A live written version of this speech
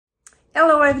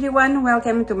Hello everyone,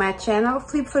 welcome to my channel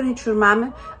Flip Furniture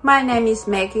Mama. My name is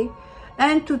Maggie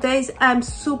and today I'm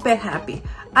super happy.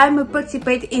 I'm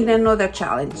participating in another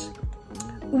challenge.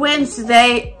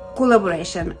 Wednesday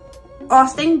collaboration,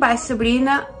 hosting by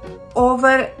Sabrina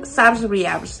over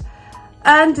Sabrinas.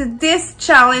 And this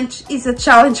challenge is a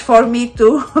challenge for me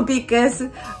too because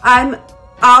I'm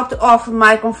out of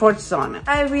my comfort zone.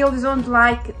 I really don't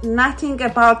like nothing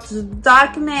about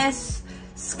darkness,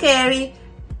 scary,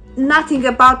 nothing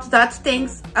about that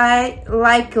things. I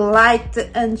like light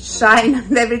and shine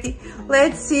and everything.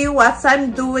 Let's see what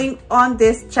I'm doing on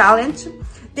this challenge.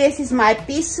 This is my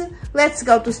piece. Let's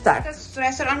go to start. This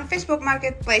dresser on Facebook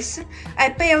Marketplace. I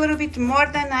pay a little bit more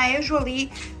than I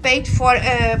usually paid for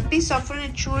a piece of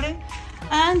furniture,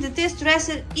 and this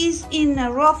dresser is in a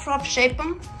rough shape.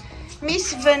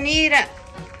 Miss Vanilla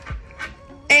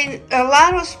in a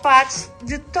lot of spots.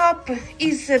 The top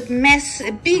is a mess,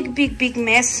 a big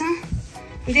mess.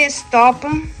 This top,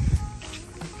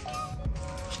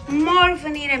 more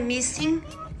vanilla missing,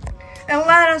 a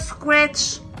lot of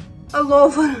scratch all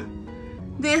over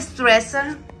this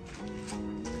dresser,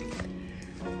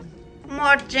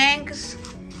 more janks,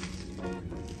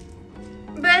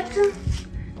 but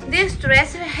this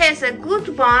dresser has a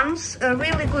good bones, a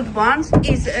really good bones,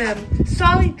 is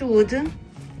solid wood,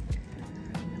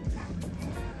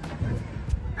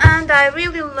 and I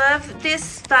really love this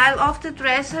style of the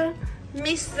dresser.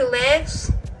 Miss the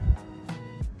legs.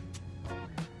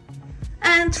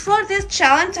 And for this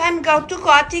challenge I'm going to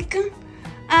Gothic,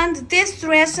 and this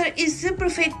dresser is the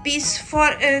perfect piece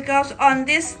for girls on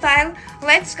this style.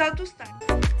 Let's go to start.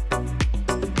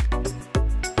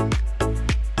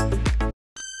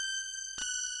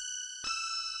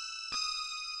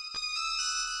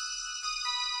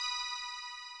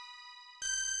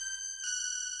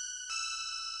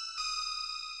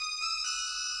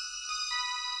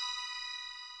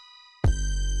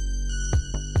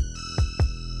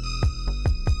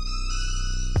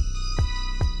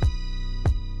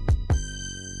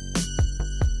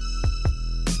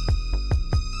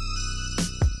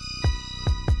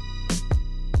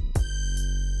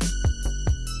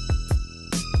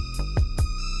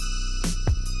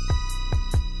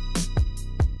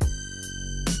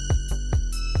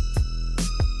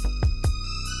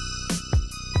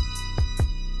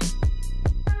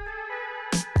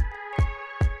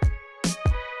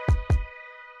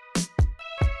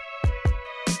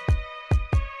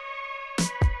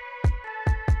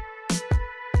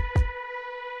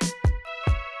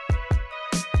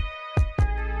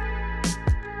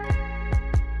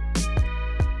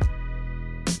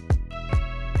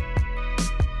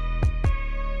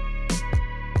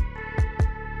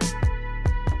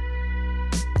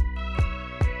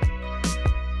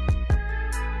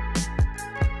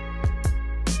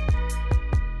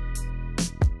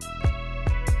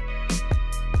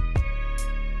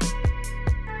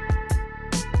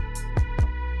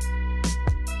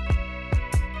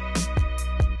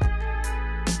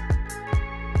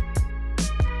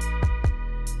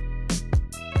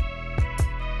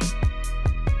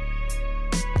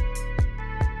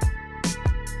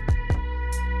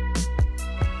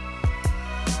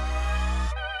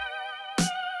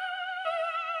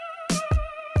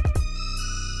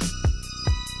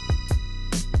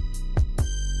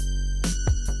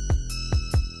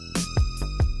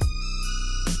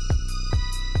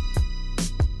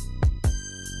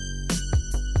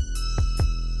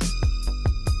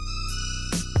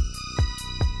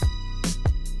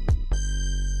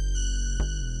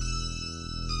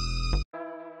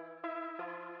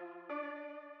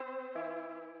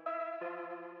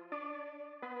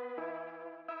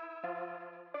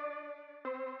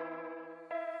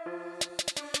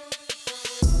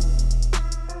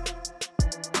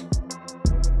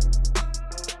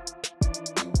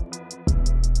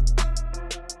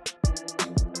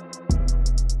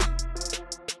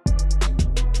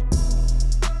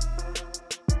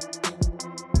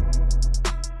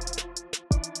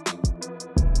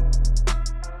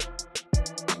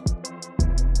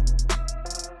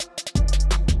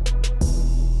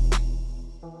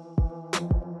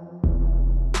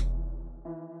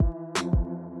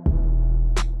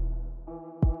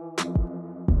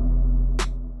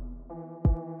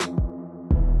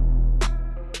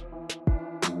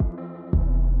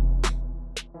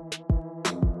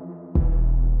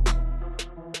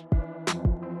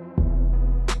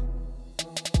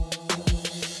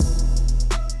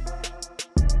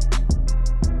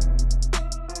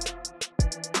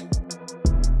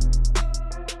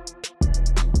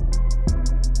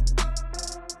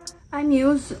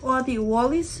 use all the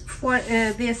walls for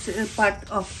this part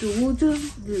of the wood.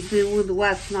 The wood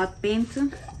was not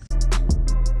painted.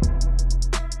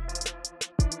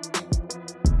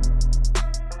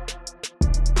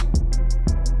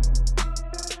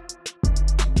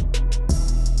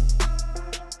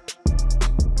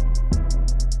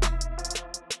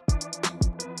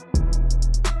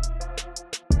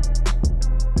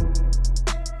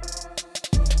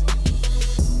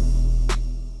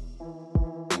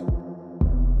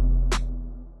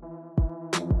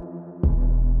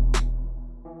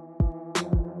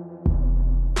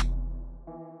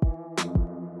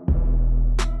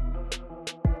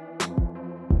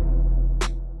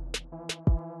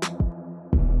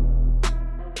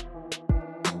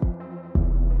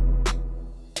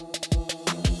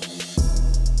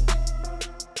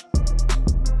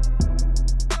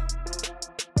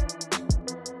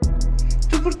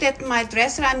 To protect my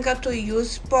dresser, I'm going to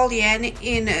use polyene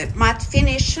in matte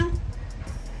finish.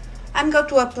 I'm going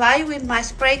to apply with my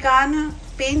spray gun,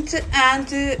 paint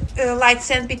and light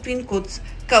sand between coats.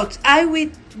 I will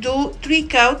do 3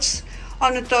 coats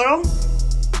on a total.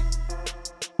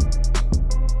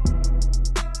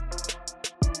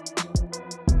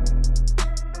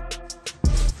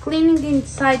 Cleaning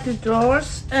inside the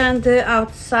drawers and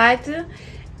outside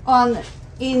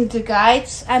in the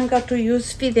guides, I'm going to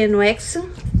use feed and wax. I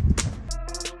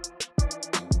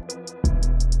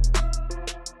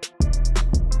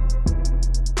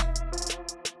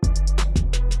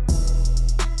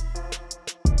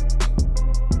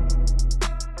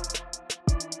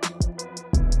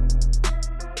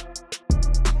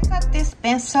got this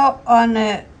pencil on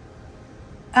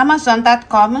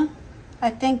Amazon.com.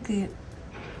 I think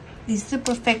it's the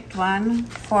perfect one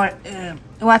for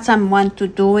what I want to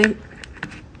do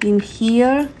in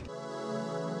here.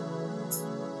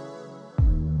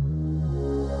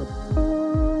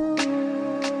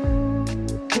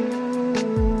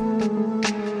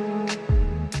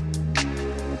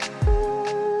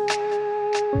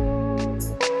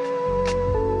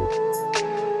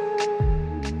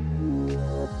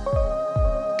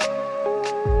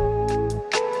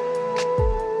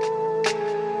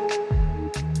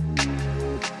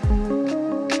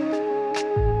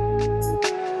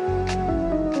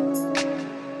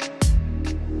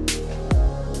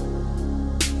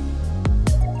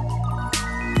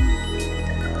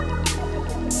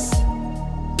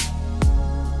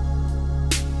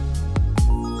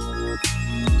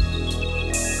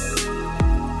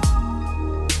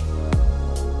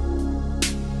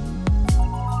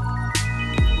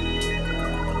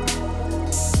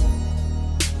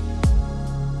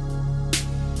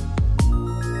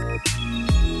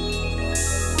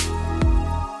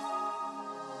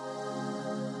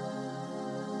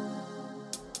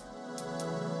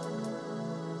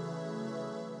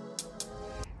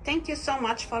 Thank you so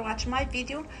much for watching my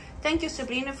video. Thank you,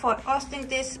 Sabrina, for hosting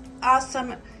this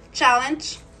awesome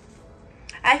challenge.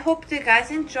 I hope you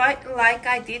guys enjoyed like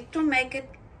I did to make it.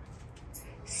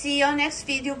 See you next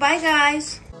video. Bye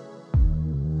guys.